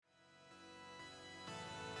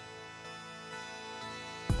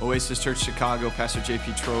Oasis Church Chicago, Pastor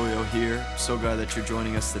JP Trolio here. So glad that you're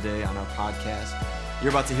joining us today on our podcast. You're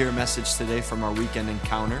about to hear a message today from our weekend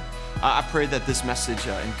encounter. I pray that this message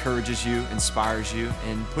encourages you, inspires you,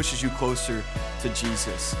 and pushes you closer to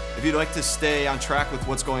Jesus. If you'd like to stay on track with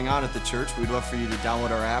what's going on at the church, we'd love for you to download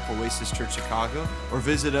our app, Oasis Church Chicago, or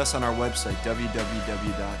visit us on our website,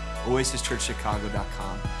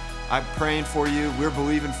 www.oasischurchchicago.com. I'm praying for you, we're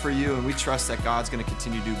believing for you, and we trust that God's going to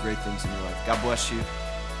continue to do great things in your life. God bless you.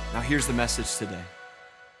 Now here's the message today.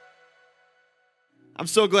 I'm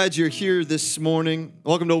so glad you're here this morning.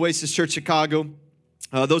 Welcome to Oasis Church Chicago.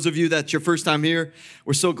 Those of you that's your first time here,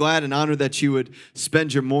 we're so glad and honored that you would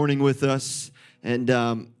spend your morning with us. And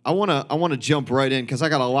I want to jump right in because I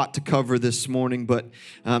got a lot to cover this morning. But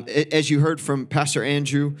as you heard from Pastor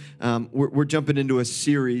Andrew, we're jumping into a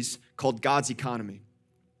series called God's Economy.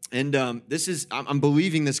 And I'm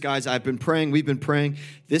believing this, guys. We've been praying.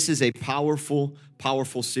 This is a powerful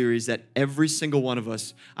series that every single one of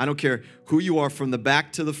us, I don't care who you are from the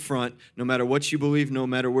back to the front, no matter what you believe, no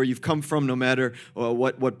matter where you've come from, no matter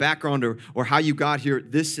what background or how you got here,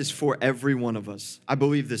 this is for every one of us. I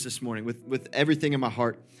believe this morning with everything in my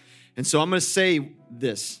heart. And so I'm going to say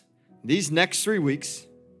this. These next 3 weeks,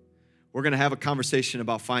 we're going to have a conversation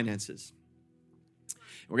about finances.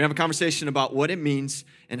 We're going to have a conversation about what it means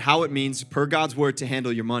and how it means, per God's word, to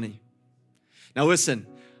handle your money. Now listen,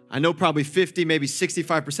 I know probably 50, maybe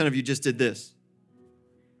 65% of you just did this.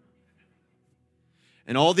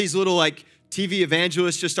 And all these little TV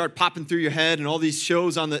evangelists just start popping through your head, and all these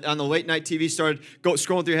shows on the late night TV started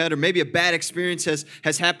scrolling through your head, or maybe a bad experience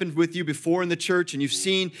has happened with you before in the church, and you've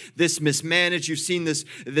seen this mismanaged, you've seen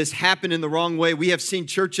this happen in the wrong way. We have seen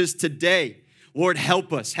churches today. Lord,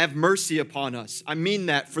 help us. Have mercy upon us. I mean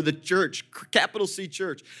that for the church, capital C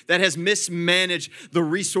church, that has mismanaged the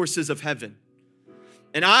resources of heaven.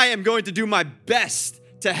 And I am going to do my best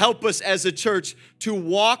to help us as a church to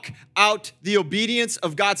walk out the obedience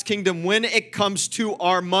of God's kingdom when it comes to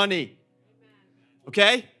our money.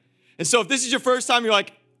 Okay? And so if this is your first time, you're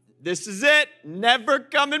like, this is it, never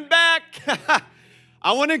coming back.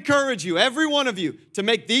 I want to encourage you, every one of you, to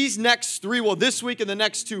make these next 3, this week and the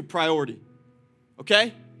next 2 priority.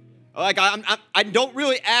 Okay? I don't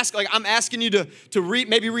really ask, I'm asking you to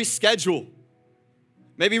maybe reschedule.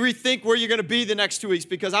 Maybe rethink where you're going to be the next 2 weeks,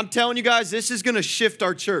 because I'm telling you guys, this is going to shift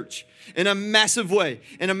our church in a massive way,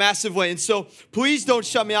 And so please don't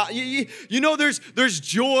shut me out. You know there's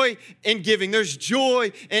joy in giving. There's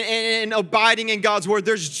joy in abiding in God's word.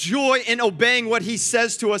 There's joy in obeying what he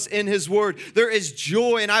says to us in his word. There is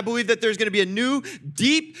joy, and I believe that there's going to be a new,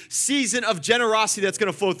 deep season of generosity that's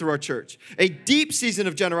going to flow through our church. A deep season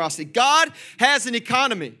of generosity. God has an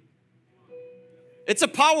economy. It's a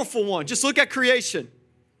powerful one. Just look at creation.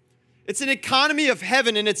 It's an economy of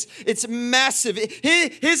heaven, and it's massive.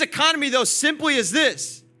 His economy, though, simply is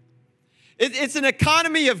this. It's an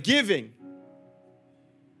economy of giving.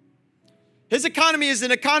 His economy is an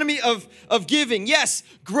economy of giving. Yes,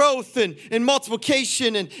 growth and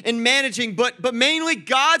multiplication and managing, but mainly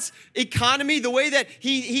God's economy, the way that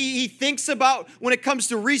he thinks about when it comes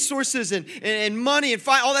to resources and money and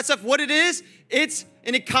all that stuff, what it is, it's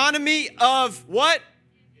an economy of what?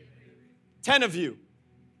 10 of you.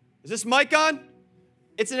 Is this mic on?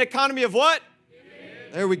 It's an economy of what?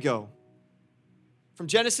 There we go. From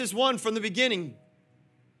Genesis 1, from the beginning,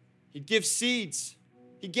 he gives seeds.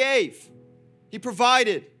 He gave. He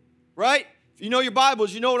provided, right? If you know your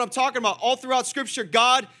Bibles, you know what I'm talking about. All throughout Scripture,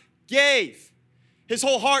 God gave. His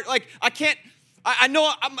whole heart, I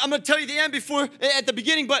know I'm going to tell you the end at the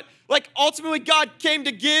beginning, but ultimately God came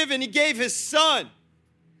to give, and he gave his son.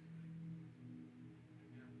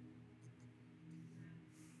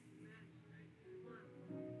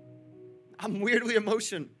 I'm weirdly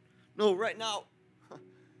emotional right now.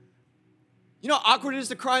 You know how awkward it is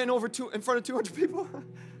to cry in front of 200 people?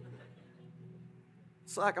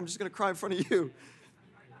 Slack, I'm just going to cry in front of you.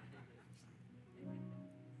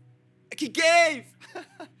 He gave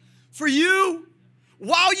for you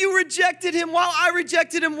while you rejected him, while I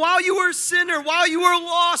rejected him, while you were a sinner, while you were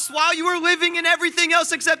lost, while you were living in everything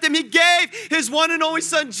else except him. He gave his one and only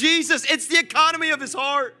son, Jesus. It's the economy of his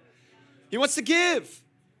heart. He wants to give.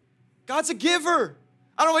 God's a giver.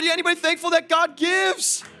 I don't know, anybody thankful that God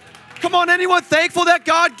gives? Come on, anyone thankful that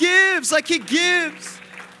God gives? He gives.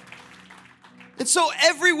 And so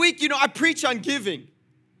every week, I preach on giving.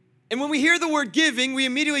 And when we hear the word giving, we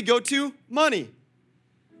immediately go to money.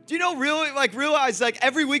 Do you know, realize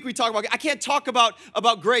every week we talk about, I can't talk about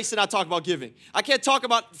grace and not talk about giving. I can't talk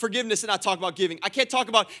about forgiveness and not talk about giving. I can't talk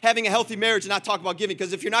about having a healthy marriage and not talk about giving,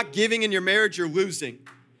 because if you're not giving in your marriage, you're losing.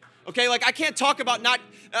 Okay, I can't talk about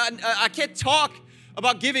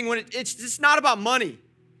about giving when it's not about money,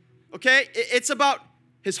 okay? It's about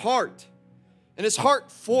his heart and his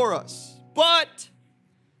heart for us. But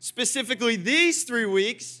specifically these 3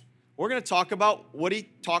 weeks, we're going to talk about what he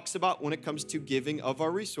talks about when it comes to giving of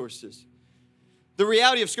our resources. The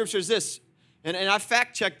reality of Scripture is this, and I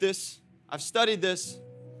fact-checked this, I've studied this.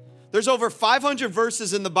 There's over 500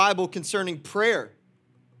 verses in the Bible concerning prayer.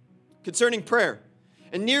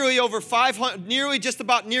 And nearly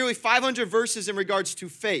 500 verses in regards to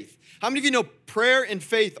faith. How many of you know prayer and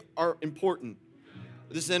faith are important?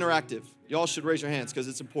 This is interactive. Y'all should raise your hands because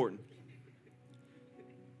it's important.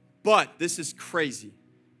 But this is crazy.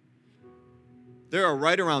 There are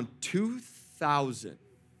right around 2,000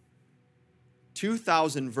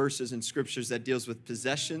 verses in scriptures that deals with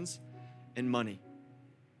possessions and money.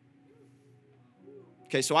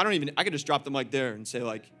 Okay, so I could just drop the mic there and say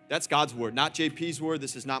like, that's God's word, not JP's word.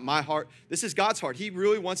 This is not my heart. This is God's heart. He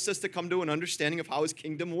really wants us to come to an understanding of how his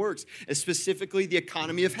kingdom works, and specifically the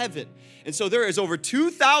economy of heaven. And so there is over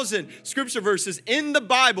 2,000 scripture verses in the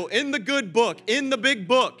Bible, in the good book, in the big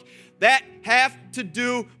book, that have to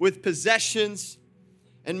do with possessions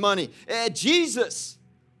and money. Jesus.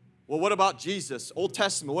 Well, what about Jesus? Old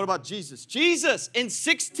Testament, what about Jesus? Jesus, in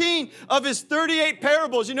 16 of his 38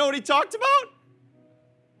 parables, you know what he talked about?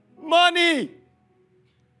 Money.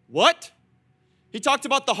 What? He talked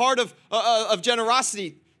about the heart of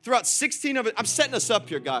generosity throughout 16 of it. I'm setting us up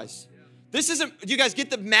here, guys. This isn't, do you guys get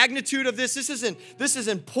the magnitude of this? This is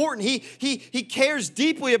important. He cares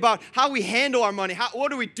deeply about how we handle our money.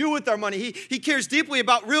 What do we do with our money? He cares deeply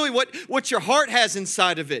about really what your heart has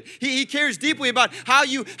inside of it. He cares deeply about how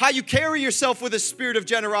you carry yourself with a spirit of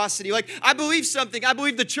generosity. Like, I believe something. I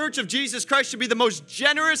believe the church of Jesus Christ should be the most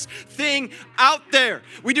generous thing out there.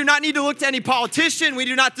 We do not need to look to any politician. We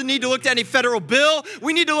do not need to look to any federal bill.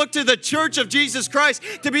 We need to look to the church of Jesus Christ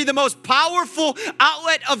to be the most powerful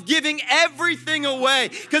outlet of giving everything away.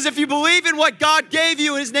 Because if you believe in what God gave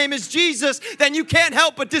you and his name is Jesus, then you can't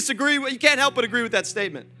help but agree with that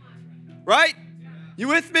statement. Right? You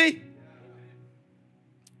with me?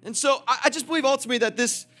 And so I just believe ultimately that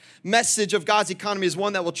this message of God's economy is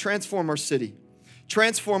one that will transform our city,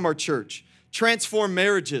 transform our church, transform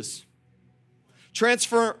marriages,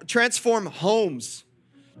 transform homes,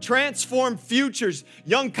 transform futures.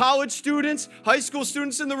 Young college students, high school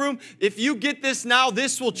students in the room, if you get this now,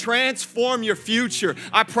 this will transform your future.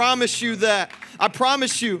 I promise you that. I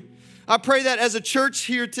promise you. I pray that as a church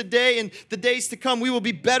here today and the days to come, we will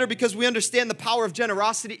be better because we understand the power of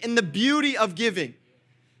generosity and the beauty of giving.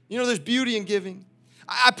 You know, there's beauty in giving.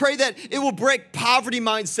 I pray that it will break poverty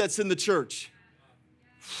mindsets in the church.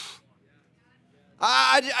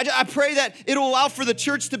 I pray that it'll allow for the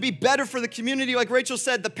church to be better for the community. Like Rachel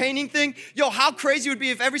said, the painting thing. Yo, how crazy it would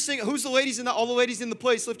be if who's the ladies all the ladies in the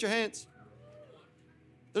place? Lift your hands.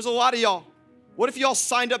 There's a lot of y'all. What if y'all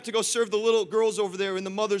signed up to go serve the little girls over there and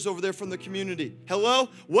the mothers over there from the community? Hello?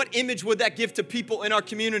 What image would that give to people in our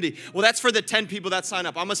community? Well, that's for the 10 people that sign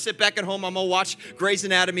up. I'm going to sit back at home. I'm going to watch Grey's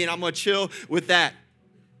Anatomy and I'm going to chill with that.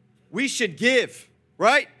 We should give,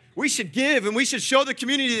 right? We should give, and we should show the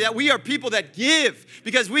community that we are people that give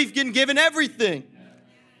because we've been given everything.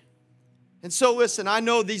 And so listen, I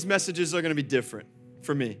know these messages are going to be different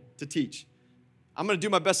for me to teach. I'm going to do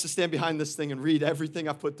my best to stand behind this thing and read everything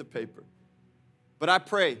I put to paper. But I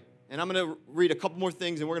pray, and I'm going to read a couple more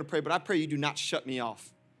things and we're going to pray, but I pray you do not shut me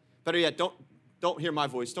off. Better yet, don't hear my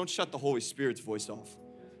voice. Don't shut the Holy Spirit's voice off.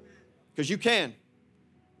 Because you can.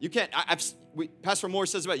 You can't. Pastor Moore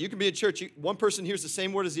says about it. You can be in church. One person hears the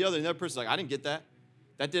same word as the other, and the other person's like, I didn't get that.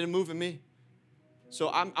 That didn't move in me. So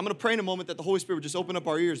I'm going to pray in a moment that the Holy Spirit would just open up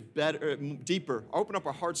our ears better, deeper, open up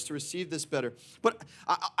our hearts to receive this better. But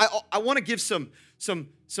I want to give some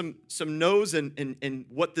no's and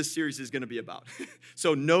what this series is going to be about.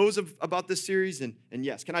 So no's about this series and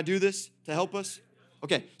yes. Can I do this to help us?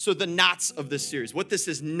 Okay, so the nots of this series, what this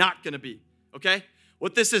is not going to be, okay?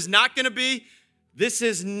 What this is not going to be, this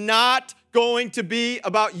is not going to be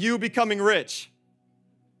about you becoming rich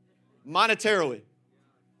monetarily.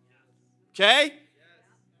 Okay?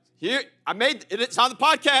 Here, it's on the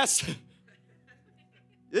podcast.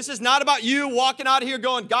 This is not about you walking out of here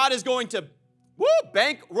going, God is going to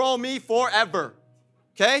bankroll me forever.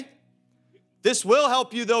 Okay? This will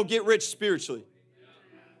help you, though, get rich spiritually.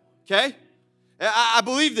 Okay? I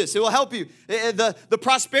believe this. It will help you. The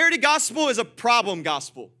prosperity gospel is a problem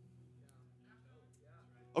gospel.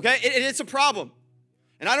 Okay? It's a problem.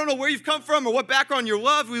 And I don't know where you've come from or what background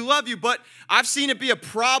we love you, but I've seen it be a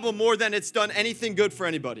problem more than it's done anything good for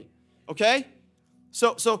anybody. Okay?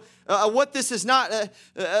 So what this is not,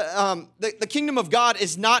 the kingdom of God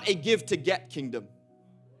is not a give to get kingdom.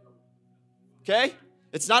 Okay?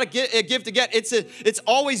 It's not a give to get. It's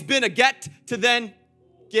always been a get to then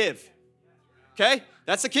give. Okay?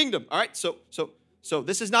 That's the kingdom. All right? So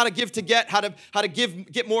this is not a give to get, how to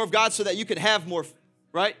get more of God so that you can have more,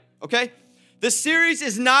 right? Okay? This series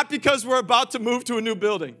is not because we're about to move to a new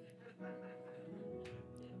building.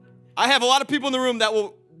 I have a lot of people in the room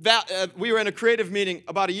we were in a creative meeting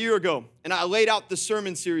about a year ago, and I laid out the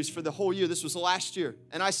sermon series for the whole year. This was last year.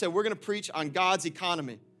 And I said, we're going to preach on God's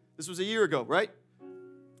economy. This was a year ago, right?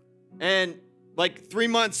 And like 3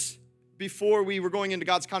 months before we were going into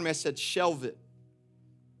God's economy, I said, shelve it.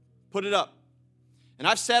 Put it up. And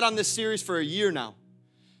I've sat on this series for a year now.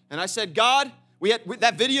 And I said, God,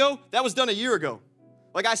 that video, that was done a year ago.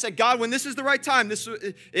 Like I said, God, when this is the right time,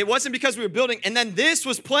 it wasn't because we were building. And then this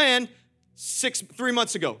was planned 3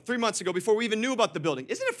 months ago before we even knew about the building.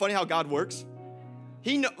 Isn't it funny how God works?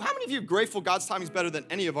 How many of you are grateful God's timing is better than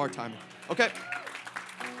any of our timing? Okay.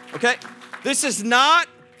 This is not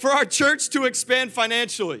for our church to expand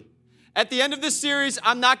financially. At the end of this series,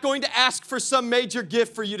 I'm not going to ask for some major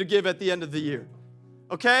gift for you to give at the end of the year.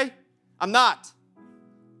 Okay? I'm not.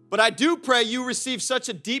 But I do pray you receive such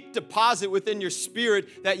a deep deposit within your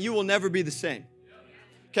spirit that you will never be the same.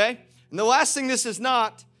 Okay? And the last thing this is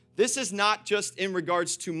not just in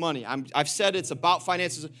regards to money. I've said it's about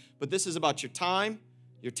finances, but this is about your time,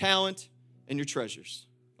 your talent, and your treasures.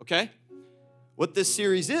 Okay? What this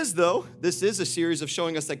series is, though, this is a series of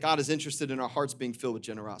showing us that God is interested in our hearts being filled with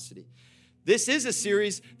generosity. This is a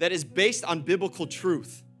series that is based on biblical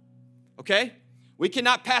truth. Okay? We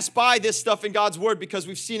cannot pass by this stuff in God's word because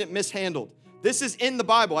we've seen it mishandled. This is in the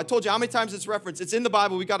Bible. I told you how many times it's referenced. It's in the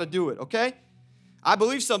Bible. We got to do it, okay? I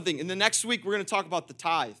believe something. In the next week, we're going to talk about the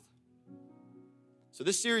tithe. So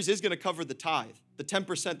this series is going to cover the tithe, the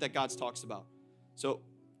 10% that God talks about. So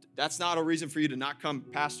that's not a reason for you to not come,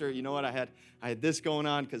 Pastor. You know what? I had this going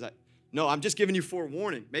on No, I'm just giving you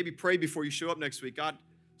forewarning. Maybe pray before you show up next week. God,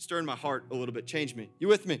 stir in my heart a little bit. Change me. You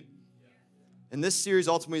with me? And this series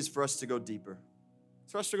ultimately is for us to go deeper.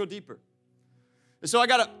 It's for us to go deeper. And so I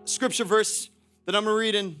got a scripture verse that I'm going to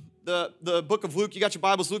read in the book of Luke. You got your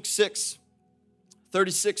Bibles, Luke 6,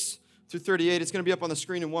 36 through 38. It's going to be up on the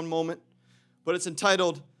screen in one moment. But it's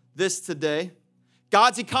entitled, This Today.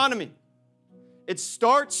 God's economy. It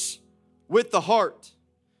starts with the heart.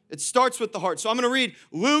 It starts with the heart. So I'm going to read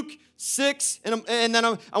Luke 6, and then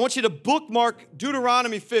I want you to bookmark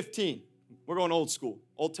Deuteronomy 15. We're going old school,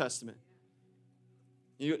 Old Testament.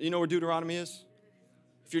 You know where Deuteronomy is?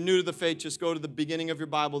 If you're new to the faith, just go to the beginning of your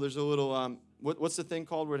Bible. There's a little, what's the thing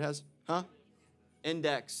called where it has,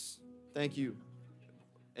 Index. Thank you.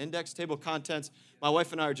 Index, table of contents. My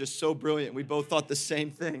wife and I are just so brilliant. We both thought the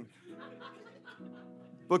same thing.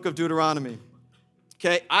 Book of Deuteronomy.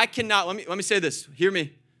 Okay, let me say this. Hear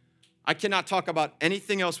me. I cannot talk about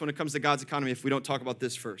anything else when it comes to God's economy if we don't talk about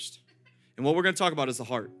this first. And what we're going to talk about is the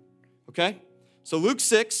heart. Okay? So Luke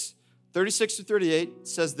 6, 36 to 38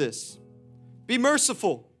 says this. Be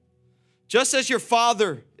merciful, just as your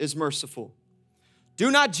Father is merciful. Do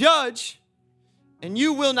not judge, and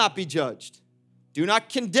you will not be judged. Do not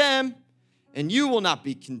condemn, and you will not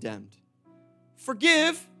be condemned.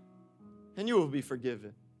 Forgive, and you will be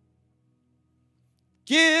forgiven.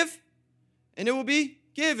 Give, and it will be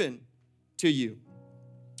given to you.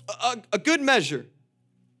 A good measure,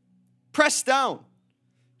 pressed down,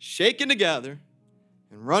 shaken together,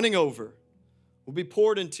 and running over, will be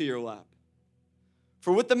poured into your lap.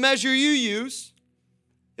 For with the measure you use,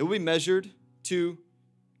 it will be measured to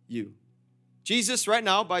you. Jesus, right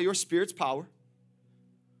now, by your Spirit's power,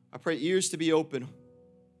 I pray ears to be open,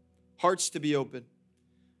 hearts to be open,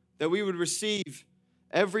 that we would receive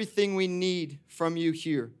everything we need from you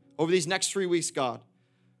here. Over these next 3 weeks, God,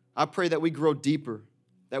 I pray that we grow deeper,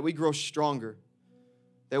 that we grow stronger,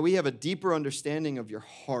 that we have a deeper understanding of your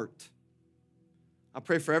heart. I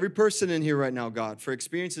pray for every person in here right now, God, for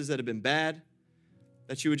experiences that have been bad,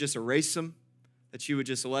 that you would just erase them, that you would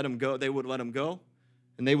just let them go. They would let them go,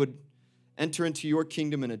 and they would enter into your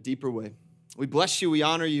kingdom in a deeper way. We bless you. We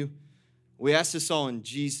honor you. We ask this all in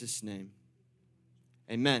Jesus' name.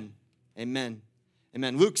 Amen. Amen.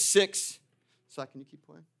 Amen. Luke 6. So can you keep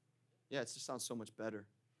playing? Yeah, it just sounds so much better.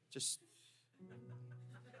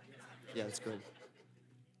 Yeah, it's good.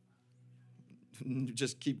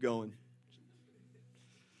 Just keep going.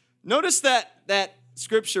 Notice that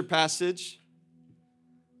scripture passage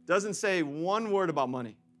doesn't say one word about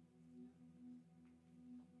money.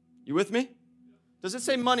 You with me? Does it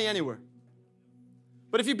say money anywhere?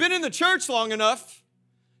 But if you've been in the church long enough,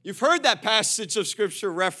 you've heard that passage of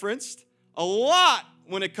scripture referenced a lot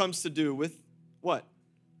when it comes to do with what?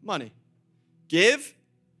 Money. Give,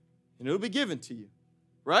 and it will be given to you.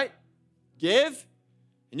 Right? give,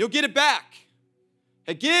 and you'll get it back.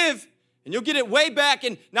 Hey, give, and you'll get it way back.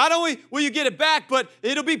 And not only will you get it back, but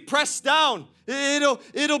it'll be pressed down.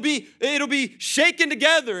 It'll be shaken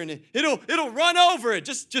together, and it'll run over it.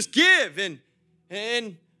 Just give.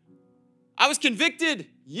 And I was convicted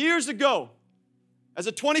years ago as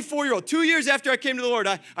a 24-year-old, 2 years after I came to the Lord.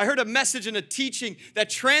 I heard a message and a teaching that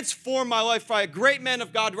transformed my life by a great man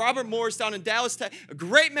of God, Robert Morris, down in Dallas, a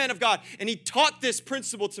great man of God. And he taught this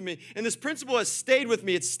principle to me. And this principle has stayed with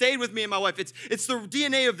me. It's stayed with me in my life. It's the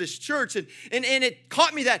DNA of this church. And it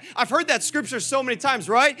caught me that I've heard that scripture so many times,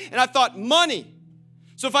 right? And I thought, money.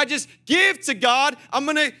 So if I just give to God, I'm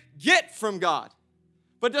going to get from God.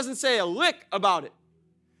 But it doesn't say a lick about it.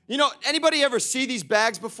 You know, anybody ever see these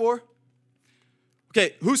bags before?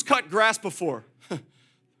 Okay, who's cut grass before?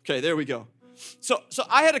 Okay, there we go. So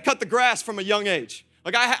I had to cut the grass from a young age.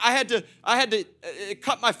 Like I had to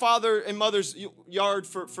cut my father and mother's yard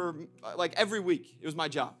for like every week. It was my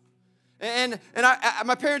job. And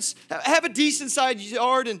my parents have a decent sized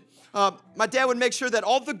yard, and my dad would make sure that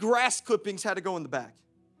all the grass clippings had to go in the bag.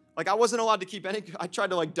 Like I wasn't allowed to keep any. I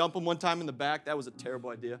tried to like dump them one time in the back. That was a terrible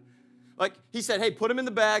idea. Like he said, hey, put them in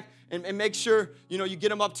the bag and make sure, you get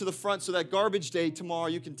them up to the front so that garbage day tomorrow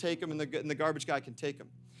you can take them and the garbage guy can take them.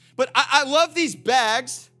 But I love these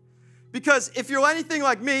bags because if you're anything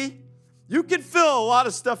like me, you can fill a lot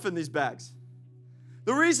of stuff in these bags.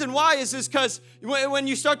 The reason why is because when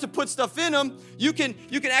you start to put stuff in them, you can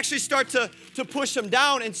actually start to push them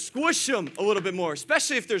down and squish them a little bit more,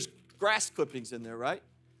 especially if there's grass clippings in there, right?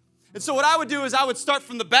 And so what I would do is I would start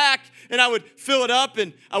from the back and I would fill it up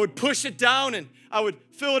and I would push it down and I would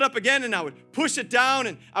fill it up again and I would push it down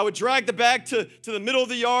and I would drag the bag to the middle of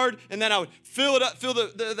the yard and then I would fill it up, fill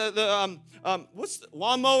what's the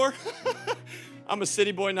lawnmower? I'm a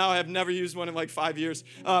city boy now. I have never used one in like 5 years.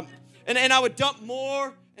 And I would dump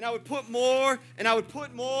more and I would put more and I would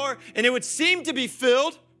put more and it would seem to be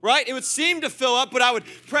filled. Right? It would seem to fill up, but I would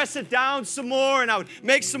press it down some more and I would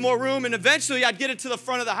make some more room and eventually I'd get it to the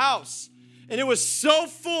front of the house. And it was so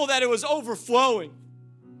full that it was overflowing.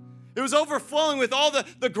 It was overflowing with all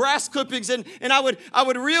the grass clippings and I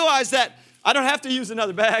would realize that I don't have to use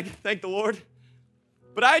another bag, thank the Lord.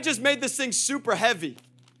 But I just made this thing super heavy.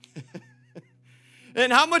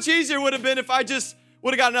 And how much easier would it have been if I just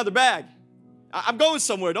would have got another bag? I'm going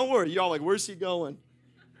somewhere, don't worry. Y'all like, where's he going?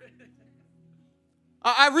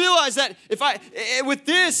 I realize that with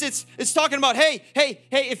this, it's talking about, hey,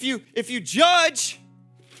 if you judge,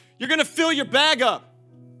 you're going to fill your bag up.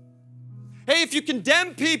 Hey, if you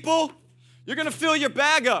condemn people, you're going to fill your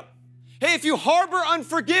bag up. Hey, if you harbor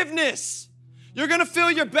unforgiveness, you're going to fill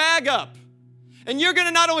your bag up. And you're going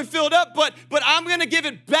to not only fill it up, but I'm going to give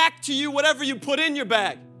it back to you, whatever you put in your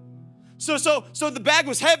bag. So the bag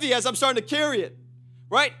was heavy as I'm starting to carry it,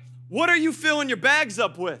 right? What are you filling your bags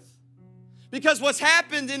up with? Because what's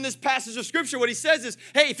happened in this passage of Scripture, what he says is,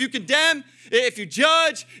 hey, if you condemn, if you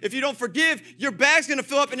judge, if you don't forgive, your bag's going to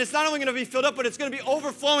fill up, and it's not only going to be filled up, but it's going to be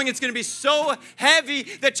overflowing. It's going to be so heavy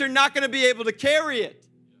that you're not going to be able to carry it.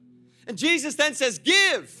 And Jesus then says,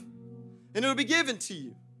 give, and it'll be given to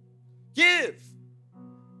you. Give,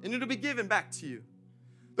 and it'll be given back to you.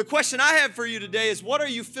 The question I have for you today is, what are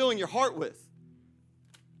you filling your heart with?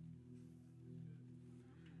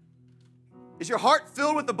 Is your heart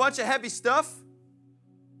filled with a bunch of heavy stuff?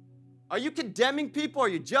 Are you condemning people? Are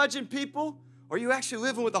you judging people? Or are you actually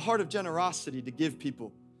living with a heart of generosity to give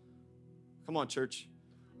people? Come on, church.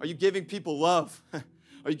 Are you giving people love?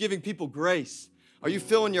 Are you giving people grace? Are you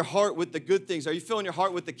filling your heart with the good things? Are you filling your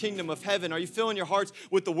heart with the kingdom of heaven? Are you filling your hearts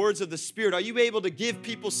with the words of the Spirit? Are you able to give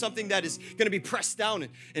people something that is going to be pressed down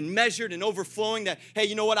and measured and overflowing that, hey,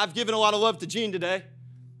 you know what? I've given a lot of love to Gene today.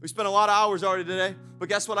 We spent a lot of hours already today, but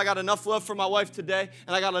guess what? I got enough love for my wife today,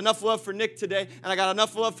 and I got enough love for Nick today, and I got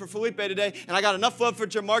enough love for Felipe today, and I got enough love for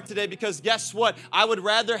Jamark today, because guess what? I would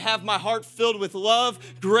rather have my heart filled with love,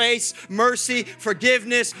 grace, mercy,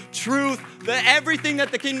 forgiveness, truth, everything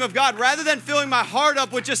that the kingdom of God, rather than filling my heart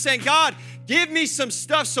up with just saying, God, give me some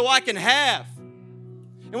stuff so I can have.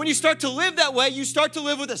 And when you start to live that way, you start to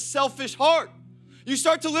live with a selfish heart. You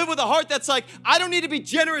start to live with a heart that's like, I don't need to be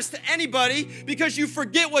generous to anybody, because you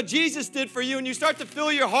forget what Jesus did for you, and you start to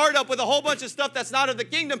fill your heart up with a whole bunch of stuff that's not of the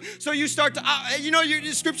kingdom. So you start to, your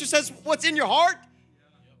scripture says, what's in your heart?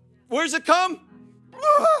 Where does it come?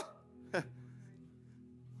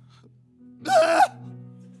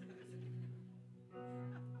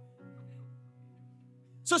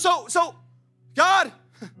 So, God,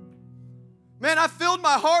 man, I filled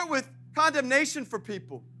my heart with condemnation for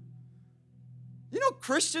people. You know,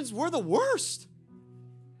 Christians, we're the worst.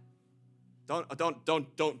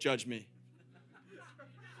 Don't judge me.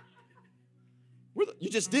 You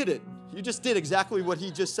just did it. You just did exactly what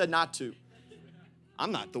he just said not to.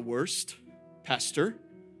 I'm not the worst, Pastor.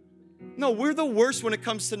 No, we're the worst when it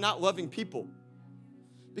comes to not loving people.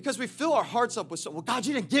 Because we fill our hearts up with, well, God,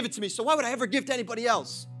 you didn't give it to me, so why would I ever give to anybody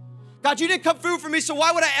else? God, you didn't come through for me, so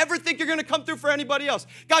why would I ever think you're going to come through for anybody else?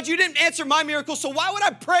 God, you didn't answer my miracle, so why would I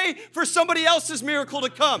pray for somebody else's miracle to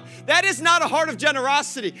come? That is not a heart of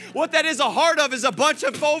generosity. What that is a heart of is a bunch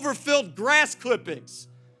of overfilled grass clippings.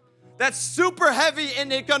 That's super heavy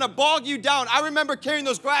and it's going to bog you down. I remember carrying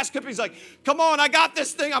those grass clippings like, come on, I got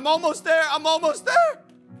this thing. I'm almost there. I'm almost there.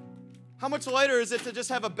 How much lighter is it to just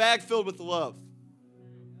have a bag filled with love?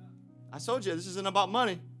 I told you, this isn't about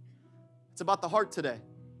money. It's about the heart today.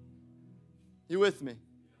 You with me?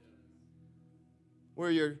 Where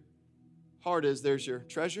your heart is, there's your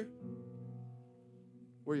treasure.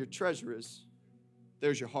 Where your treasure is,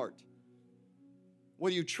 there's your heart.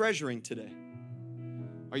 What are you treasuring today?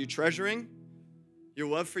 Are you treasuring your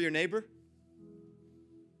love for your neighbor?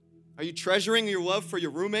 Are you treasuring your love for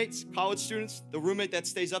your roommates, college students, the roommate that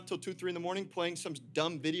stays up till 2, 3 in the morning playing some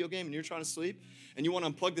dumb video game and you're trying to sleep and you want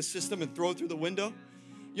to unplug the system and throw it through the window?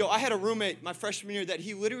 Yo, I had a roommate my freshman year that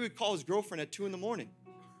he literally would call his girlfriend at 2 in the morning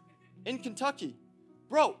in Kentucky.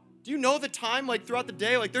 Bro, do you know the time, like throughout the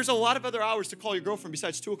day? Like there's a lot of other hours to call your girlfriend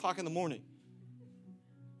besides 2 o'clock in the morning.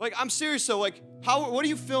 Like I'm serious though, like what are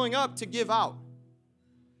you filling up to give out?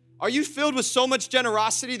 Are you filled with so much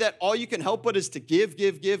generosity that all you can help but is to give?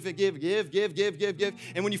 And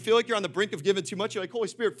when you feel like you're on the brink of giving too much, you're like, Holy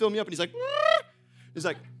Spirit, fill me up. And he's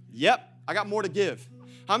like, yep, I got more to give.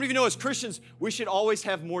 How many of you know as Christians, we should always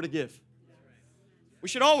have more to give? We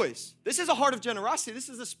should always. This is a heart of generosity. This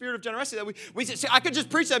is the spirit of generosity that we say, I could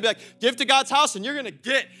just preach that and be like, give to God's house and you're going to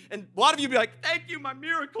get. And a lot of you be like, thank you, my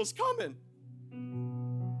miracle's coming.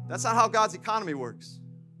 That's not how God's economy works.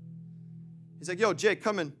 He's like, yo, Jake,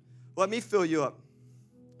 come and let me fill you up.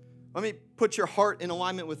 Let me put your heart in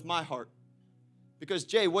alignment with my heart. Because,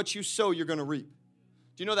 Jay, what you sow, you're going to reap.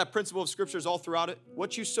 Do you know that principle of Scripture is all throughout it?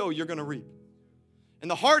 What you sow, you're going to reap. And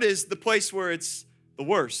the heart is the place where it's the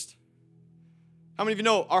worst. How many of you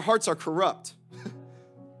know our hearts are corrupt?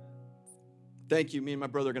 Thank you. Me and my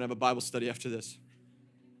brother are going to have a Bible study after this.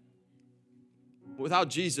 Without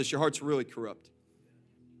Jesus, your heart's really corrupt.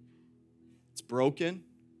 It's broken.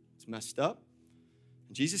 It's messed up.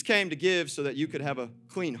 Jesus came to give so that you could have a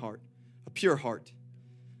clean heart, a pure heart.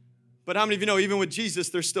 But how many of you know, even with Jesus,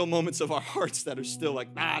 there's still moments of our hearts that are still like,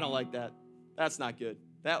 I don't like that. That's not good.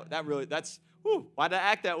 Why did I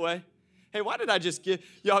act that way? Hey, why did I just give?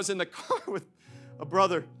 I was in the car with a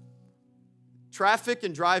brother. Traffic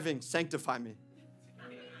and driving sanctify me.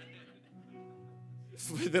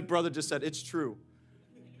 The brother just said, it's true.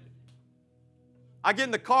 I get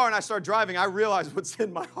in the car and I start driving. I realize what's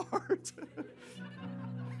in my heart.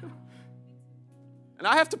 And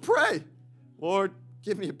I have to pray. Lord,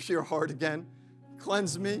 give me a pure heart again.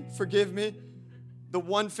 Cleanse me, forgive me. The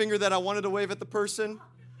one finger that I wanted to wave at the person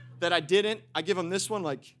that I didn't, I give them this one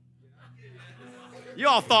like, you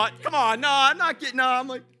all thought, come on, no, I'm not getting, no. I'm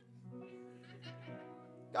like,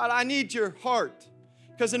 God, I need your heart.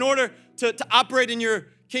 Because in order to operate in your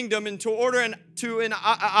kingdom and to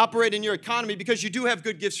operate in your economy, because you do have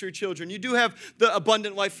good gifts for your children. You do have the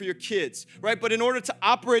abundant life for your kids, right? But in order to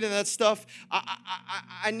operate in that stuff,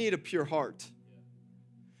 I need a pure heart.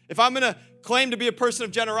 If I'm going to claim to be a person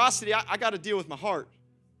of generosity, I got to deal with my heart.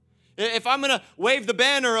 If I'm going to wave the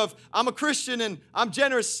banner of I'm a Christian and I'm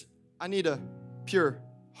generous, I need a pure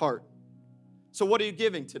heart. So what are you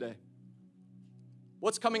giving today?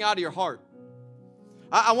 What's coming out of your heart?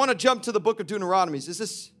 I want to jump to the book of Deuteronomy. Is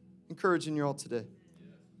this encouraging you all today?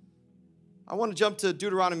 I want to jump to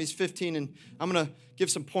Deuteronomy 15, and I'm going to give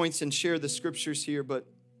some points and share the scriptures here, but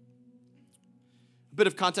a bit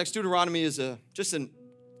of context. Deuteronomy is just in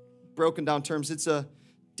broken down terms, it's a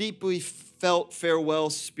deeply felt farewell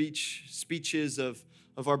speeches of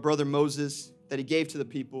our brother Moses that he gave to the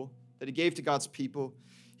people, that he gave to God's people.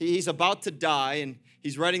 He's about to die, and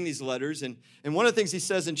he's writing these letters. And one of the things he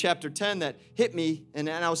says in chapter 10 that hit me, and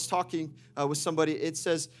I was talking with somebody, it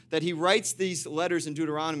says that he writes these letters in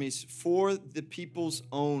Deuteronomies for the people's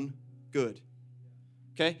own good.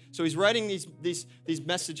 Okay? So he's writing these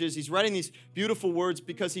messages. He's writing these beautiful words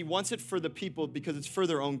because he wants it for the people, because it's for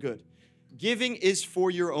their own good. Giving is for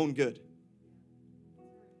your own good.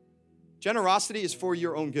 Generosity is for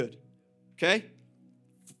your own good. Okay?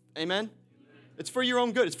 Amen? It's for your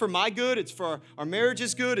own good. It's for my good. It's for our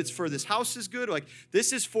marriage's good. It's for this house's good. Like,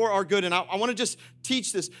 this is for our good. And I want to just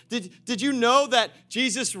teach this. Did you know that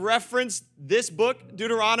Jesus referenced this book,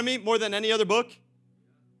 Deuteronomy, more than any other book?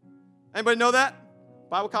 Anybody know that?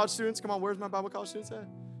 Bible college students, come on, where's my Bible college students at?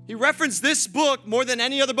 He referenced this book more than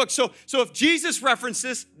any other book. So if Jesus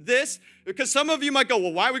references this, because some of you might go,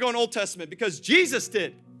 well, why are we going Old Testament? Because Jesus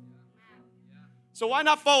did. So why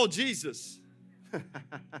not follow Jesus?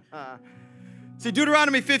 See,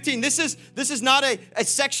 Deuteronomy 15, this is not a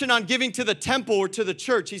section on giving to the temple or to the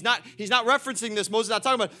church. He's not referencing this. Moses is not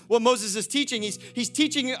talking about what Moses is teaching. He's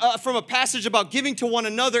teaching from a passage about giving to one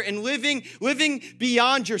another and living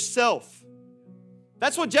beyond yourself.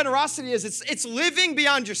 That's what generosity is. It's living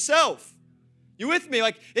beyond yourself. You with me?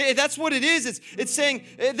 Like, that's what it is. It's saying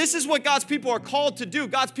this is what God's people are called to do.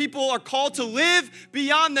 God's people are called to live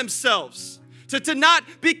beyond themselves. To not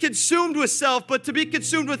be consumed with self, but to be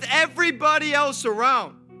consumed with everybody else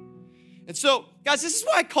around. And so, guys, this is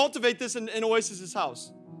why I cultivate this in Oasis's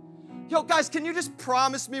house. Yo, guys, can you just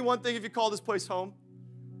promise me one thing if you call this place home?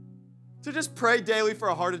 To just pray daily for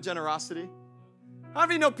a heart of generosity. How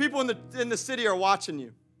many of you know people in the city are watching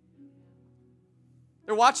you?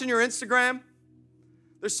 They're watching your Instagram.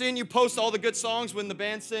 They're seeing you post all the good songs when the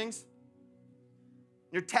band sings.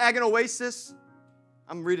 You're tagging Oasis.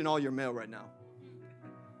 I'm reading all your mail right now.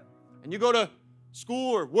 And you go to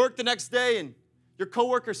school or work the next day and your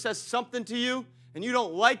coworker says something to you and you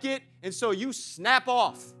don't like it, and so you snap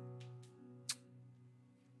off.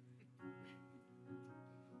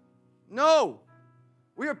 No.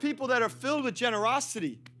 We are people that are filled with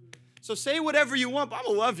generosity. So say whatever you want, but I'm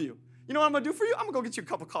going to love you. You know what I'm going to do for you? I'm going to go get you a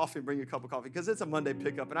cup of coffee and bring you a cup of coffee because it's a Monday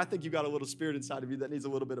pickup, and I think you got a little spirit inside of you that needs a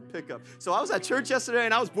little bit of pickup. So I was at church yesterday,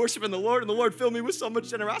 and I was worshiping the Lord, and the Lord filled me with so much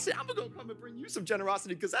generosity. I'm going to go come and bring you some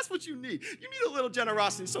generosity because that's what you need. You need a little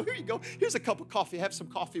generosity. So here you go. Here's a cup of coffee. Have some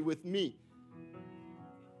coffee with me.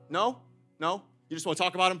 No? No? You just want to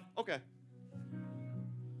talk about him? Okay.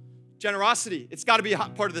 Generosity. It's got to be a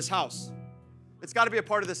part of this house. It's got to be a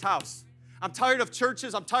part of this house. I'm tired of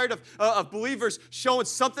churches. I'm tired of believers showing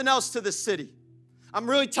something else to this city. I'm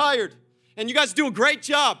really tired. And you guys do a great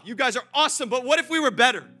job. You guys are awesome. But what if we were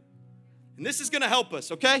better? And this is going to help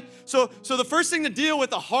us, okay? So the first thing to deal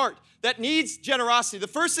with a heart that needs generosity, the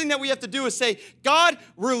first thing that we have to do is say, God,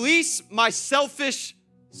 release my selfish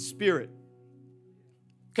spirit.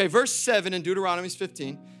 Okay, verse 7 in Deuteronomy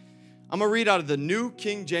 15. I'm going to read out of the New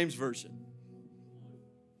King James Version.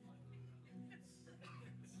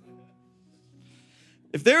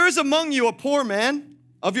 If there is among you a poor man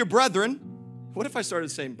of your brethren, what if I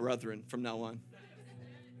started saying brethren from now on?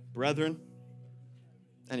 Brethren?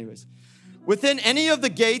 Anyways. Within any of the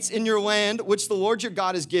gates in your land which the Lord your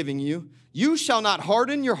God is giving you, you shall not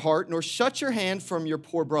harden your heart nor shut your hand from your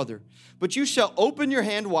poor brother, but you shall open your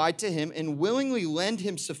hand wide to him and willingly lend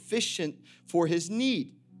him sufficient for his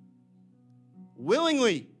need.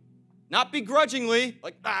 Willingly, not begrudgingly,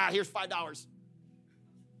 like, here's $5.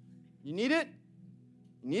 You need it?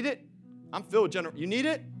 You need it? I'm filled with generosity. You need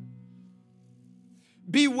it?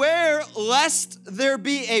 Beware lest there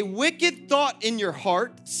be a wicked thought in your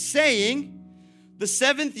heart, saying, the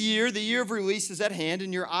 7th year, the year of release is at hand,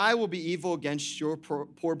 and your eye will be evil against your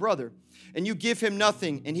poor brother. And you give him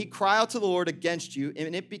nothing, and he cry out to the Lord against you,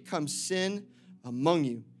 and it becomes sin among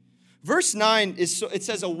you. Verse 9, it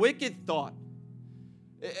says a wicked thought.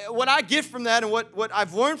 What I get from that and what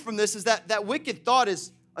I've learned from this is that wicked thought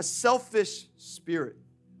is a selfish spirit.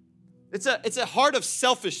 It's a heart of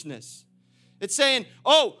selfishness. It's saying,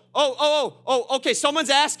 okay,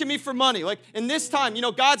 someone's asking me for money. Like in this time,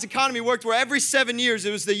 God's economy worked where every 7 years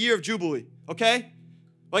it was the year of Jubilee, okay?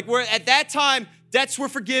 Like where at that time, debts were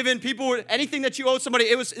forgiven. Anything that you owed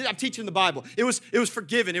somebody, I'm teaching the Bible. It was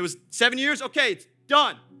forgiven. It was 7 years, okay, it's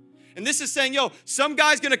done. And this is saying, some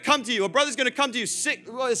guy's going to come to you, a brother's going to come to you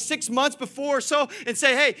 6 months before or so and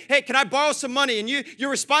say, hey, can I borrow some money? And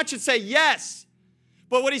your response should say yes.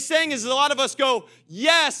 But what he's saying is a lot of us go,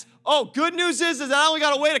 yes. Oh, good news is that I only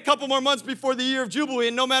got to wait a couple more months before the year of Jubilee,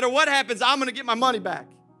 and no matter what happens, I'm going to get my money back.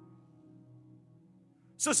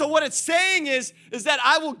 So what it's saying is that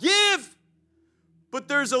I will give, but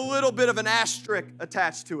there's a little bit of an asterisk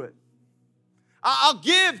attached to it. I'll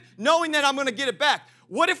give knowing that I'm going to get it back.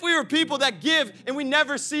 What if we were people that give and we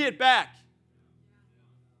never see it back?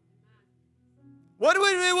 What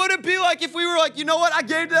would it be like if we were like, you know what? I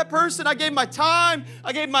gave to that person. I gave my time.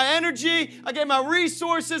 I gave my energy. I gave my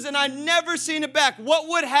resources, and I never seen it back. What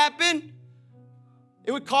would happen?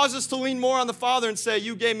 It would cause us to lean more on the Father and say,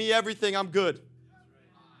 you gave me everything. I'm good.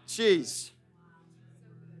 Jeez.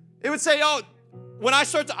 It would say, when I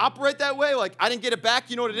start to operate that way, like I didn't get it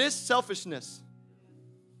back, you know what it is? Selfishness.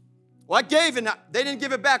 Well, I gave and they didn't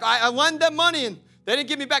give it back. I lent them money and they didn't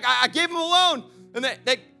give me back. I gave them a loan and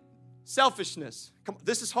they selfishness. Come on,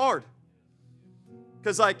 this is hard.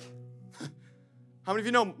 Because how many of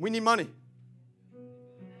you know we need money?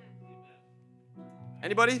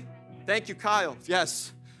 Anybody? Thank you, Kyle.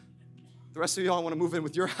 Yes. The rest of y'all want to move in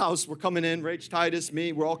with your house. We're coming in. Rach, Titus,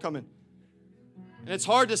 me, we're all coming. And it's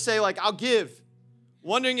hard to say, like, I'll give,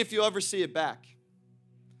 wondering if you'll ever see it back.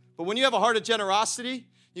 But when you have a heart of generosity,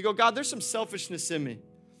 you go, God, there's some selfishness in me.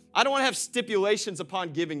 I don't want to have stipulations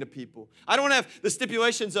upon giving to people. I don't want to have the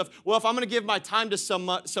stipulations of, well, if I'm going to give my time to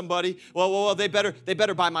somebody, well, they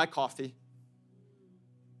better buy my coffee.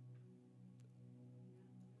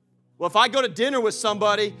 Well, if I go to dinner with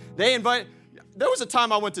somebody, there was a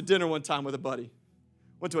time I went to dinner one time with a buddy.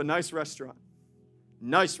 Went to a nice restaurant.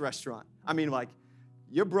 Nice restaurant. I mean, like,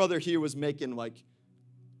 your brother here was making, like,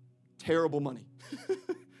 terrible money.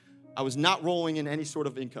 I was not rolling in any sort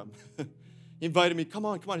of income. He invited me, come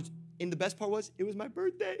on. And the best part was, it was my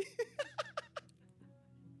birthday. It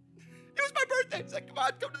was my birthday. He's like, come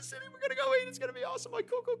on, come to the city. We're going to go eat. It's going to be awesome. I'm like,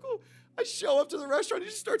 cool. I show up to the restaurant. He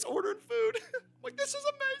just starts ordering food. I'm like, this is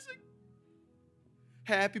amazing.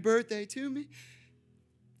 Happy birthday to me.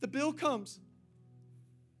 The bill comes.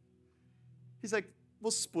 He's like,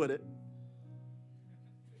 we'll split it.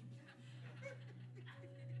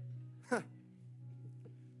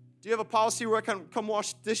 Do you have a policy where I can come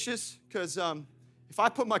wash dishes? Because if I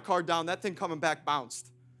put my card down, that thing coming back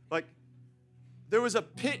bounced. Like, there was a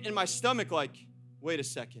pit in my stomach like, wait a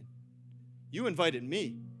second. You invited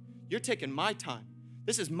me. You're taking my time.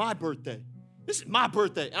 This is my birthday. This is my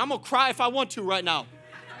birthday. And I'm going to cry if I want to right now.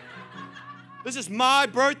 This is my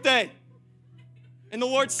birthday. And the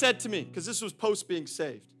Lord said to me, because this was post being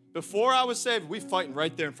saved. Before I was saved, we fighting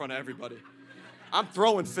right there in front of everybody. I'm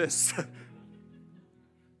throwing fists.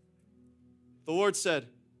 The Lord said,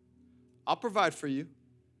 I'll provide for you.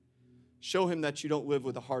 Show him that you don't live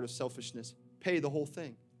with a heart of selfishness. Pay the whole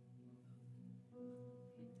thing.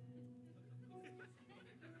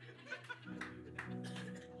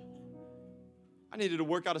 I needed to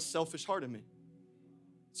work out a selfish heart in me.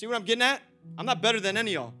 See what I'm getting at? I'm not better than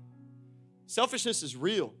any of y'all. Selfishness is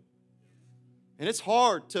real. And it's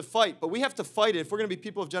hard to fight, but we have to fight it if we're going to be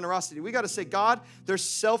people of generosity. We got to say, God, there's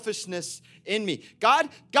selfishness in me. God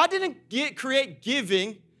didn't create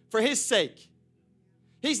giving for his sake.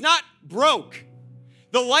 He's not broke.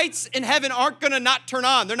 The lights in heaven aren't going to not turn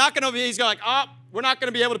on. They're not going to be, he's going to like, we're not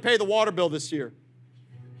going to be able to pay the water bill this year.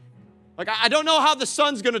 Like, I don't know how the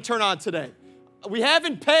sun's going to turn on today. We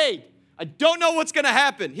haven't paid. I don't know what's going to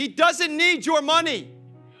happen. He doesn't need your money.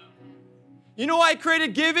 You know why he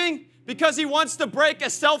created giving? Because he wants to break a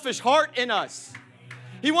selfish heart in us.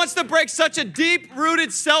 He wants to break such a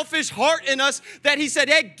deep-rooted selfish heart in us that he said,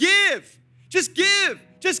 hey, give. Just give.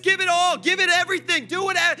 Just give it all. Give it everything. Do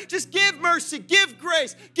it. Just give mercy. Give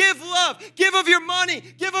grace. Give love. Give of your money.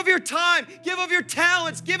 Give of your time. Give of your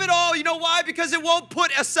talents. Give it all. You know why? Because it won't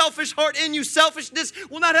put a selfish heart in you. Selfishness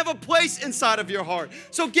will not have a place inside of your heart.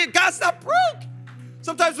 So give. God's not broke.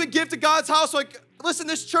 Sometimes we give to God's house like, listen,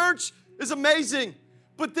 this church is amazing.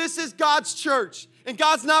 But this is God's church, and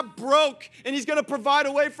God's not broke, and he's going to provide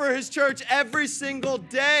a way for his church every single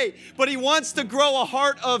day. But he wants to grow a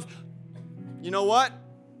heart of, you know what?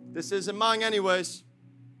 This isn't mine anyways.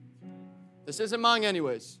 This isn't mine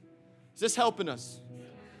anyways. Is this helping us?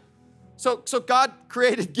 So God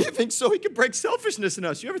created giving so he could break selfishness in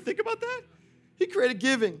us. You ever think about that? He created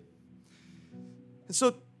giving. And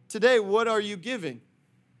so today, what are you giving?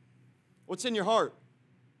 What's in your heart?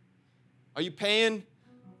 Are you paying?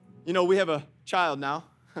 You know, we have a child now,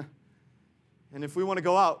 and if we want to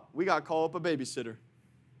go out, we got to call up a babysitter,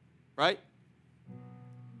 right?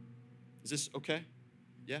 Is this okay?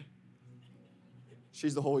 Yeah.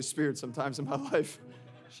 She's the Holy Spirit sometimes in my life.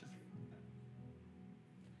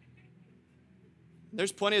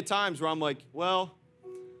 There's plenty of times where I'm like, well,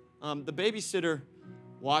 the babysitter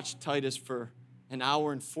watched Titus for an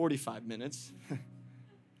hour and 45 minutes.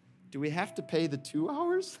 Do we have to pay the 2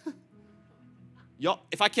 hours? Y'all,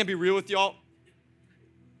 if I can't be real with y'all,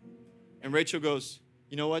 and Rachel goes,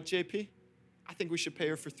 you know what, JP? I think we should pay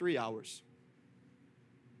her for 3 hours.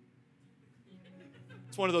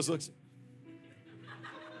 It's one of those looks.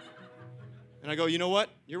 And I go, you know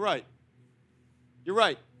what? You're right. You're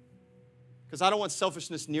right. Because I don't want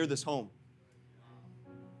selfishness near this home.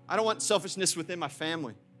 I don't want selfishness within my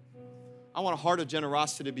family. I want a heart of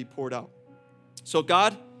generosity to be poured out. So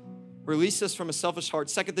God, release us from a selfish heart.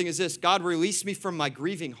 Second thing is this. God, release me from my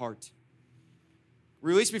grieving heart.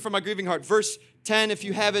 Release me from my grieving heart. Verse 10, if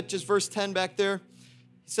you have it, just verse 10 back there.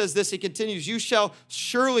 He says this, he continues, you shall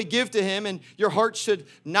surely give to him, and your heart should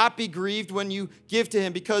not be grieved when you give to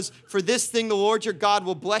him, because for this thing the Lord your God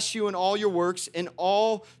will bless you in all your works and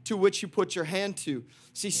all to which you put your hand to.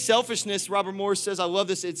 See, selfishness, Robert Morris says, I love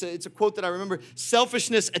this, it's a quote that I remember,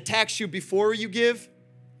 selfishness attacks you before you give,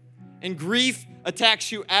 and grief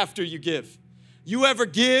attacks you after you give. You ever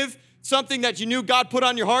give something that you knew God put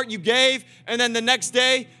on your heart, you gave, and then the next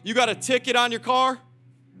day you got a ticket on your car?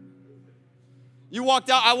 You walked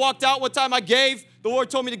out. I walked out one time. I gave. The Lord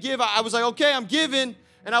told me to give. I was like, okay, I'm giving.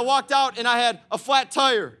 And I walked out and I had a flat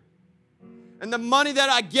tire. And the money that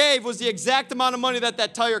I gave was the exact amount of money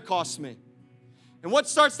that tire cost me. And what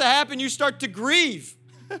starts to happen? You start to grieve.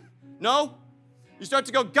 No? You start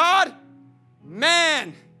to go, God,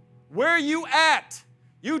 man, where are you at?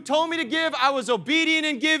 You told me to give. I was obedient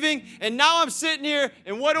in giving. And now I'm sitting here,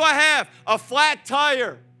 and what do I have? A flat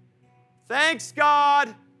tire. Thanks,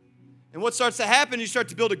 God. And what starts to happen, you start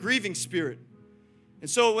to build a grieving spirit. And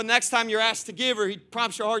so when next time you're asked to give or he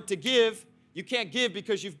prompts your heart to give, you can't give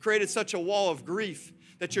because you've created such a wall of grief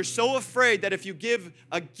that you're so afraid that if you give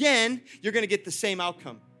again, you're going to get the same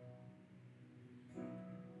outcome.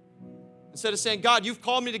 Instead of saying, God, you've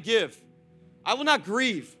called me to give, I will not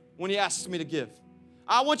grieve when he asks me to give.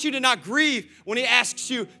 I want you to not grieve when he asks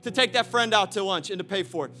you to take that friend out to lunch and to pay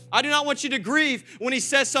for it. I do not want you to grieve when he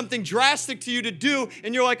says something drastic to you to do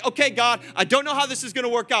and you're like, okay, God, I don't know how this is going to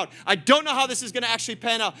work out. I don't know how this is going to actually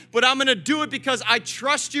pan out, but I'm going to do it because I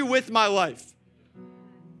trust you with my life.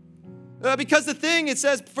 Because the thing, it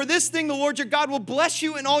says, for this thing the Lord your God will bless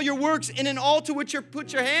you in all your works and in all to which you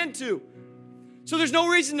put your hand to. So there's no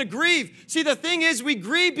reason to grieve. See, the thing is we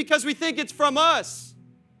grieve because we think it's from us.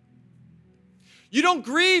 You don't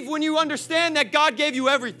grieve when you understand that God gave you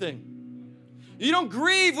everything. You don't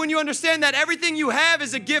grieve when you understand that everything you have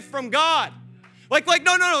is a gift from God. Like,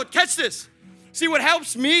 no, catch this. See, what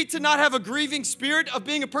helps me to not have a grieving spirit of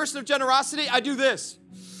being a person of generosity, I do this.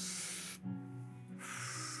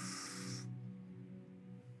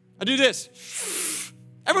 I do this.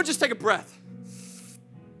 Everyone just take a breath.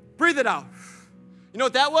 Breathe it out. You know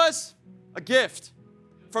what that was? A gift.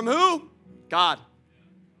 From who? God.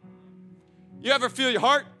 You ever feel your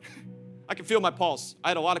heart? I can feel my pulse. I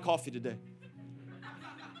had a lot of coffee today.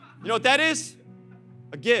 You know what that is?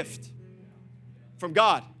 A gift from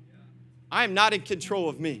God. I am not in control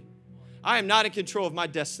of me. I am not in control of my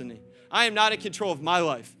destiny. I am not in control of my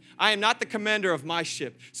life. I am not the commander of my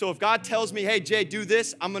ship. So if God tells me, hey, Jay, do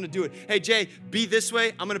this, I'm going to do it. Hey, Jay, be this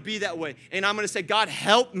way, I'm going to be that way. And I'm going to say, God,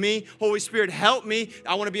 help me. Holy Spirit, help me.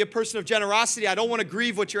 I want to be a person of generosity. I don't want to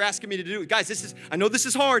grieve what you're asking me to do. Guys, I know this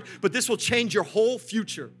is hard, but this will change your whole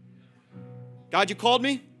future. God, you called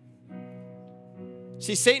me?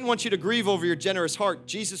 See, Satan wants you to grieve over your generous heart.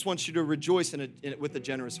 Jesus wants you to rejoice with a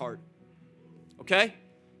generous heart. Okay?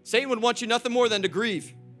 Satan would want you nothing more than to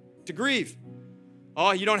grieve. To grieve.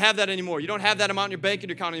 Oh, you don't have that anymore. You don't have that amount in your bank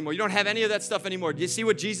account anymore. You don't have any of that stuff anymore. Do you see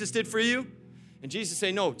what Jesus did for you? And Jesus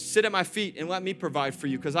say, no, sit at my feet and let me provide for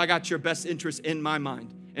you because I got your best interest in my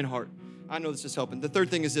mind and heart. I know this is helping. The third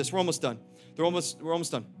thing is this. We're almost done. We're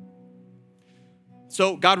almost done.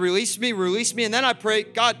 So God release me, and then I pray,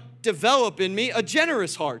 God, develop in me a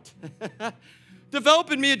generous heart.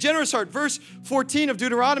 Develop in me a generous heart. Verse 14 of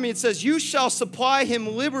Deuteronomy, it says, you shall supply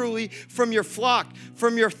him liberally from your flock,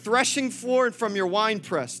 from your threshing floor, and from your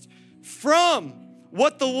winepress. From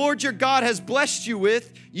what the Lord your God has blessed you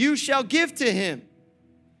with, you shall give to him.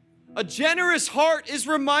 A generous heart is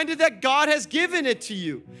reminded that God has given it to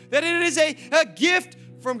you, that it is a gift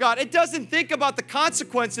from God. It doesn't think about the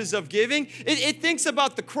consequences of giving. It thinks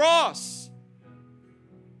about the cross.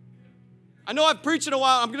 I know I've preached in a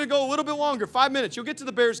while. I'm going to go a little bit longer, 5 minutes. You'll get to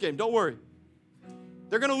the Bears game. Don't worry.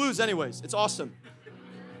 They're going to lose anyways. It's awesome.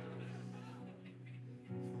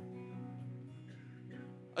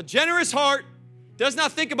 A generous heart does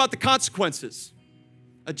not think about the consequences.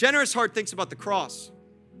 A generous heart thinks about the cross.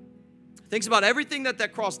 Thinks about everything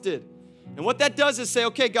that cross did. And what that does is say,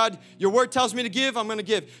 okay, God, your word tells me to give, I'm going to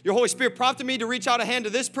give. Your Holy Spirit prompted me to reach out a hand to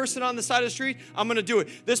this person on the side of the street, I'm going to do it.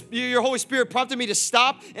 Your Holy Spirit prompted me to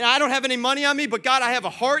stop, and I don't have any money on me, but God, I have a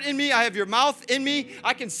heart in me, I have your mouth in me.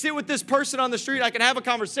 I can sit with this person on the street, I can have a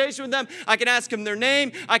conversation with them, I can ask them their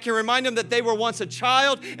name, I can remind them that they were once a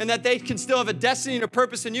child, and that they can still have a destiny and a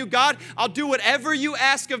purpose in you. God, I'll do whatever you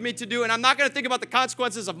ask of me to do, and I'm not going to think about the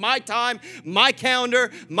consequences of my time, my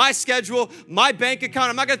calendar, my schedule, my bank account.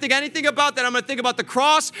 I'm not going to think anything about that. I'm going to think about the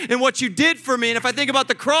cross and what you did for me. And if I think about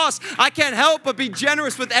the cross, I can't help but be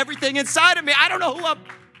generous with everything inside of me. I don't know who I'm.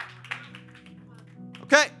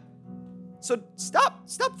 Okay? So stop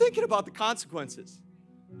thinking about the consequences.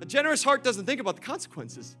 A generous heart doesn't think about the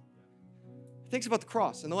consequences. It thinks about the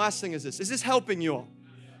cross. And the last thing is this. Is this helping you all?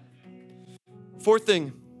 Fourth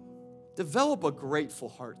thing, develop a grateful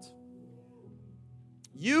heart.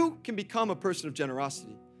 You can become a person of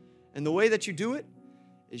generosity. And the way that you do it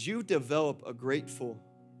is you develop a grateful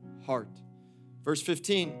heart. Verse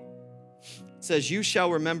 15, It says, you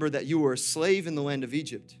shall remember that you were a slave in the land of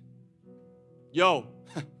Egypt. Yo.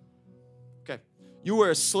 Okay. You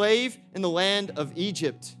were a slave in the land of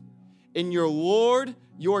Egypt. In the Lord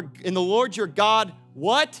your God,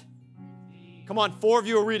 what? Come on, 4 of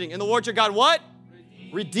you are reading. In the Lord your God, what?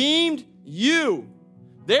 Redeemed you.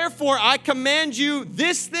 Therefore, I command you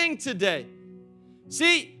this thing today.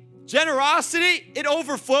 See, generosity, it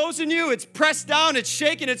overflows in you. It's pressed down, it's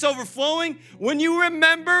shaken, it's overflowing when you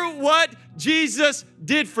remember what Jesus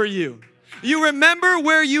did for you. You remember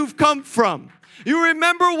where you've come from. You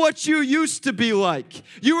remember what you used to be like.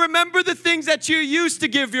 You remember the things that you used to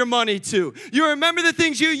give your money to. You remember the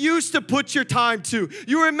things you used to put your time to.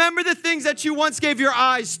 You remember the things that you once gave your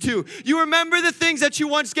eyes to. You remember the things that you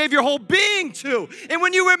once gave your whole being to. And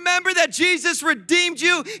when you remember that Jesus redeemed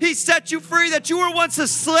you, He set you free, that you were once a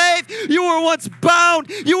slave, you were once bound,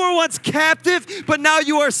 you were once captive, but now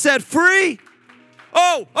you are set free.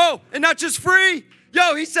 Oh, and not just free.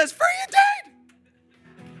 Yo, He says free indeed.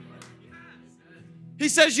 He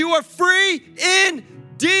says you are free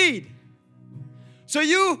indeed. So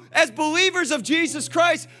you, as believers of Jesus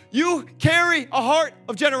Christ, you carry a heart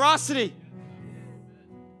of generosity.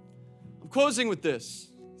 I'm closing with this.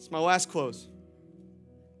 It's my last close.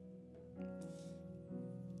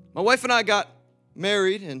 My wife and I got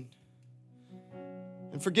married, and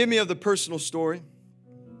forgive me of the personal story,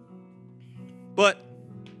 but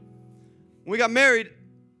when we got married,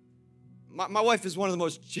 my wife is one of the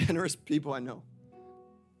most generous people I know.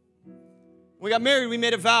 When we got married, we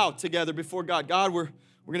made a vow together before God. God, we're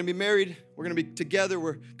going to be married. We're going to be together.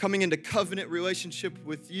 We're coming into covenant relationship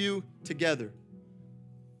with you together.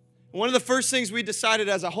 One of the first things we decided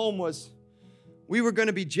as a home was we were going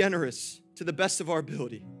to be generous to the best of our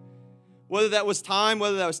ability. Whether that was time,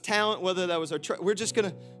 whether that was talent, whether that was we're just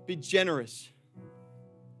going to be generous.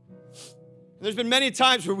 And there's been many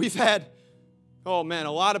times where we've had, a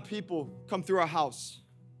lot of people come through our house.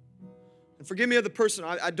 And forgive me of the person,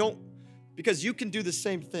 I don't, because you can do the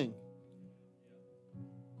same thing.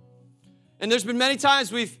 And there's been many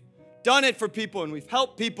times we've done it for people and we've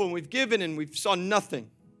helped people and we've given and we've saw nothing.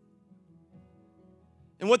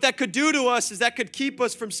 And what that could do to us is that could keep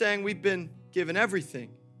us from saying we've been given everything.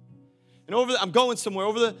 And I'm going somewhere,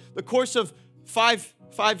 over the course of five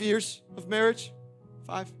years of marriage,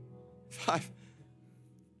 five.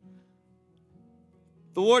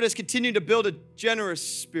 The Lord has continued to build a generous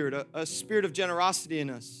spirit, a spirit of generosity in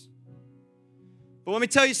us. But let me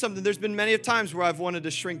tell you something. There's been many times where I've wanted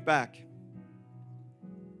to shrink back.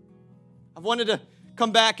 I've wanted to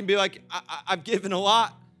come back and be like, I've given a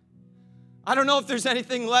lot. I don't know if there's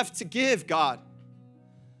anything left to give, God.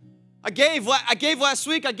 I gave last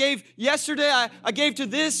week. I gave yesterday. I gave to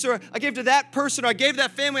this, or I gave to that person, or I gave to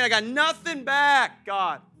that family, and I got nothing back,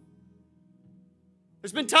 God.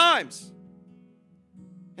 There's been times.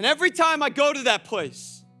 And every time I go to that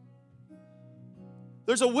place,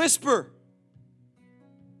 there's a whisper.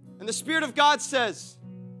 And the Spirit of God says,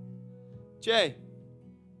 Jay,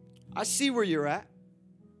 I see where you're at.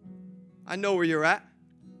 I know where you're at.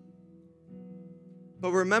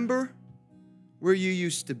 But remember where you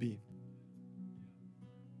used to be.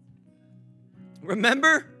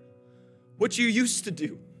 Remember what you used to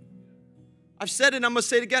do. I've said it, and I'm going to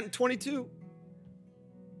say it again in 22.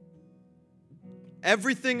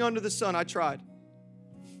 Everything under the sun I tried.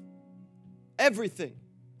 Everything.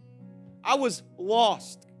 I was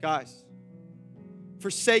lost, guys.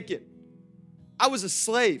 Forsaken. I was a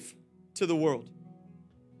slave to the world.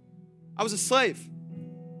 I was a slave.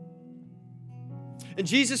 And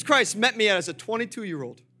Jesus Christ met me as a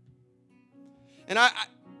 22-year-old. And I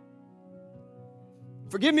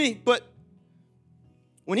forgive me, but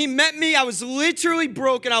when He met me, I was literally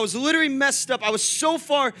broken. I was literally messed up. I was so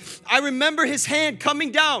far. I remember His hand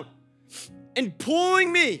coming down and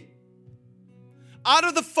pulling me out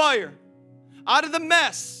of the fire, out of the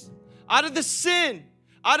mess, out of the sin,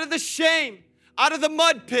 out of the shame, out of the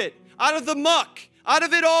mud pit, out of the muck, out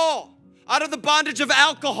of it all, out of the bondage of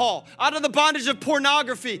alcohol, out of the bondage of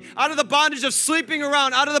pornography, out of the bondage of sleeping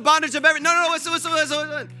around, out of the bondage of everything. No,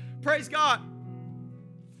 listen. Praise God.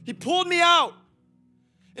 He pulled me out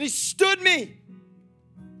and He stood me.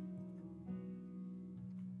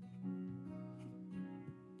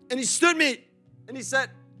 And He stood me and He said,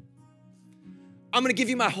 I'm going to give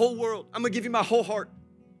you my whole world. I'm going to give you my whole heart.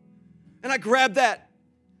 And I grabbed that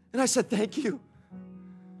and I said, thank you.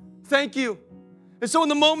 Thank you. And so in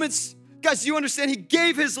the moments, guys, you understand, He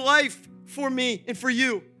gave His life for me and for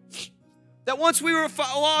you. That once we were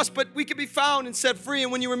lost, but we could be found and set free.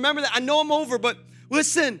 And when you remember that, I know I'm over, but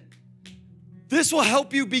listen, this will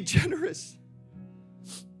help you be generous.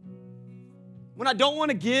 When I don't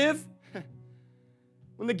want to give,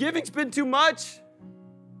 when the giving's been too much,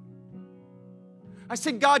 I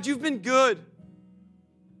say, God, you've been good.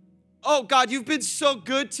 Oh, God, you've been so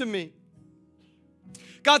good to me.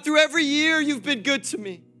 God, through every year, you've been good to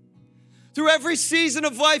me. Through every season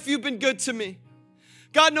of life, you've been good to me.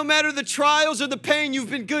 God, no matter the trials or the pain,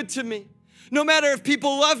 you've been good to me. No matter if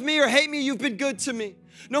people love me or hate me, you've been good to me.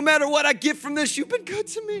 No matter what I get from this, you've been good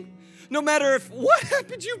to me. No matter if what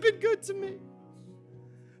happens, you've been good to me.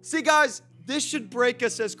 See, guys, this should break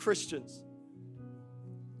us as Christians.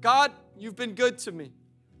 God, you've been good to me.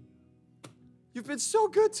 You've been so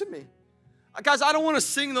good to me. Guys, I don't want to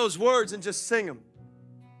sing those words and just sing them.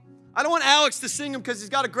 I don't want Alex to sing them because he's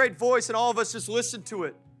got a great voice and all of us just listen to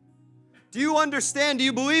it. Do you understand? Do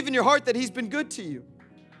you believe in your heart that he's been good to you?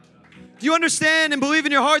 Do you understand and believe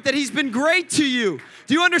in your heart that he's been great to you?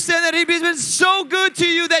 Do you understand that he's been so good to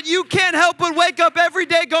you that you can't help but wake up every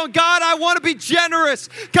day going, God, I want to be generous.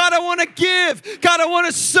 God, I want to give. God, I want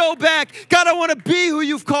to sow back. God, I want to be who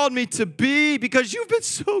you've called me to be because you've been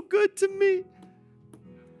so good to me.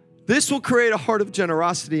 This will create a heart of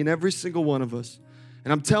generosity in every single one of us.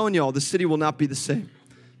 And I'm telling y'all, the city will not be the same.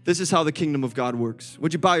 This is how the kingdom of God works.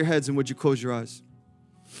 Would you bow your heads and would you close your eyes?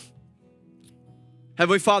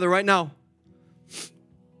 Heavenly Father, right now,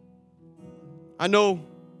 I know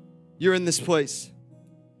you're in this place.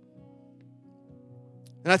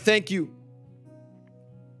 And I thank you.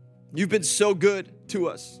 You've been so good to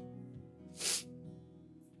us.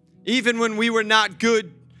 Even when we were not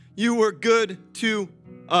good, you were good to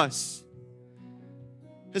us.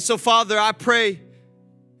 And so, Father, I pray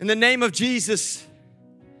in the name of Jesus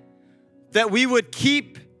that we would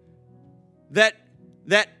keep that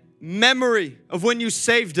memory of when you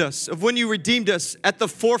saved us, of when you redeemed us at the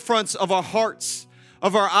forefronts of our hearts,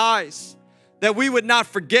 of our eyes, that we would not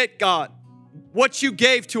forget, God, what you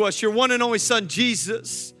gave to us, your one and only Son,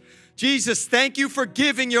 Jesus. Jesus, thank you for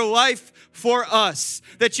giving your life for us,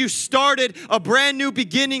 that you started a brand new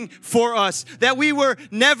beginning for us, that we were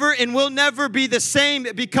never and will never be the same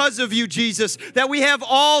because of you, Jesus, that we have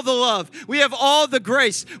all the love, we have all the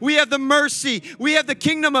grace, we have the mercy, we have the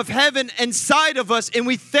kingdom of heaven inside of us, and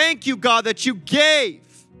we thank you, God, that you gave.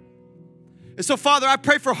 And so, Father, I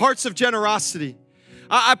pray for hearts of generosity.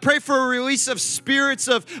 I pray for a release of spirits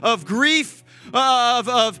of grief,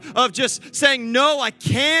 of just saying, no, I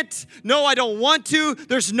can't. No, I don't want to.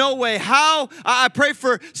 There's no way how. I pray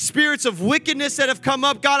for spirits of wickedness that have come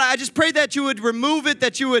up. God, I just pray that you would remove it,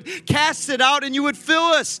 that you would cast it out, and you would fill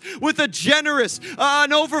us with a generous,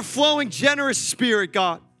 an overflowing, generous spirit,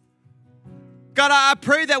 God. God, I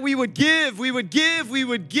pray that we would give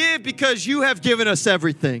because you have given us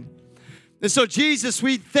everything. And so, Jesus,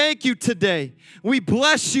 we thank you today. We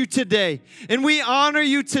bless you today. And we honor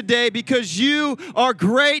you today because you are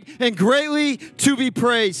great and greatly to be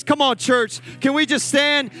praised. Come on, church. Can we just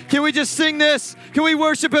stand? Can we just sing this? Can we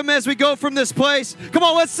worship him as we go from this place? Come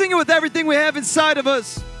on, let's sing it with everything we have inside of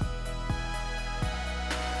us.